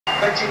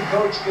Pitching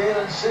coach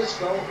Galen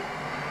Cisco,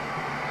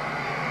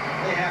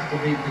 they have to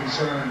be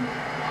concerned.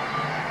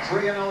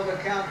 3-0 the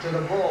count to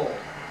the Bull.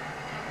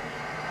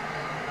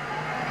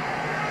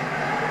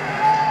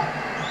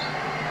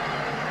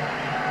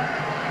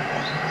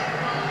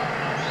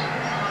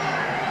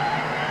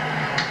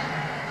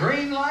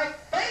 Green light,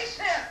 base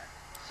hit,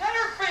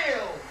 center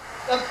field.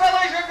 The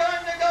Phillies are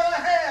going to go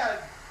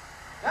ahead.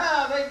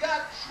 Now they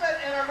got Schmidt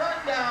in a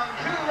rundown,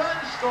 2-run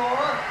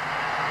score.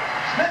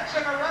 Schmidt's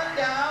in a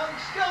rundown,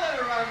 still in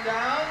a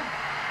rundown.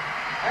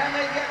 And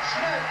they get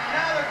Schmidt.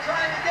 Now they're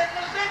trying to get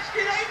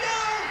Lazinski. They do!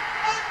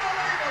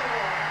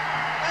 Unbelievable!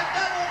 A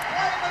double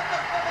play, but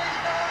the Phillies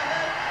go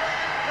ahead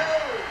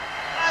 3-2.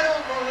 I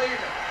don't believe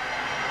it.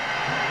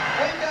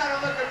 We've got to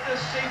look at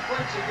this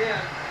sequence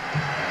again.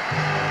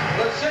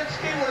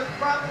 Lazinski was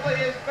probably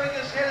his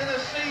biggest hit of the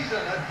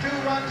season. A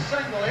 2-run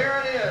single. Here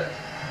it is.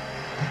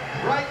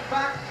 Right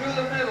back through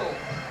the middle.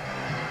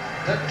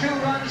 The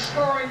 2-run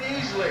scoring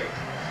easily.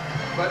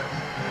 But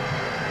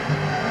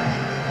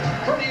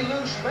pretty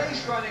loose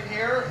base running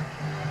here.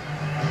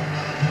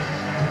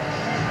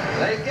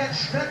 They get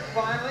Schmidt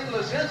finally.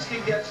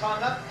 Lazinski gets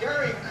hung up.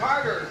 Gary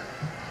Carter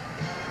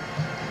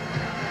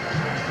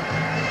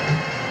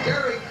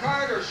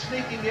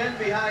sneaking in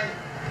behind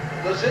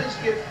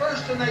Lazinski at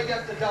first, and they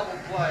get the double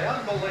play.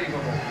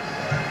 Unbelievable.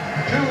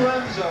 2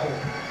 runs though,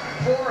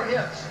 4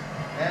 hits,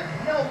 and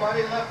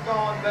nobody left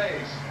on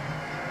base.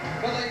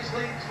 Phillies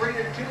lead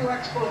 3-2.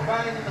 Expos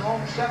batting in the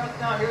home 7th.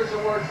 Now here's a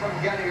word from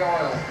Getty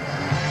Oil.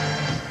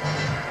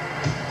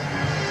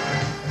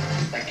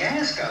 The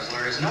gas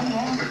guzzler is no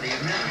longer the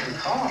American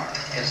car.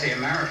 It's the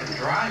American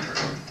driver.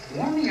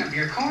 Warming up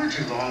your car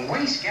too long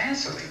wastes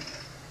gasoline.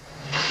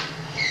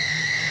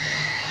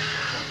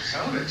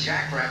 So do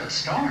jackrabbit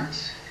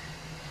starts.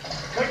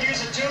 Could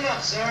use a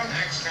tune-up, sir.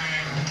 Next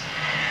time.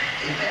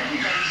 If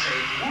everybody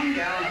saved 1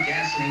 gallon of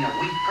gasoline a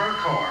week per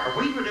car,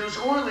 we'd reduce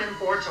oil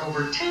imports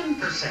over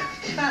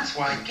 10%. That's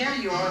why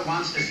Getty Oil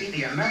wants to see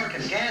the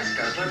American gas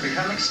guzzler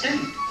become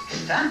extinct.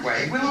 That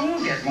way, we'll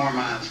all get more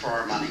miles for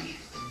our money.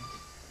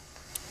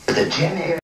 The Gen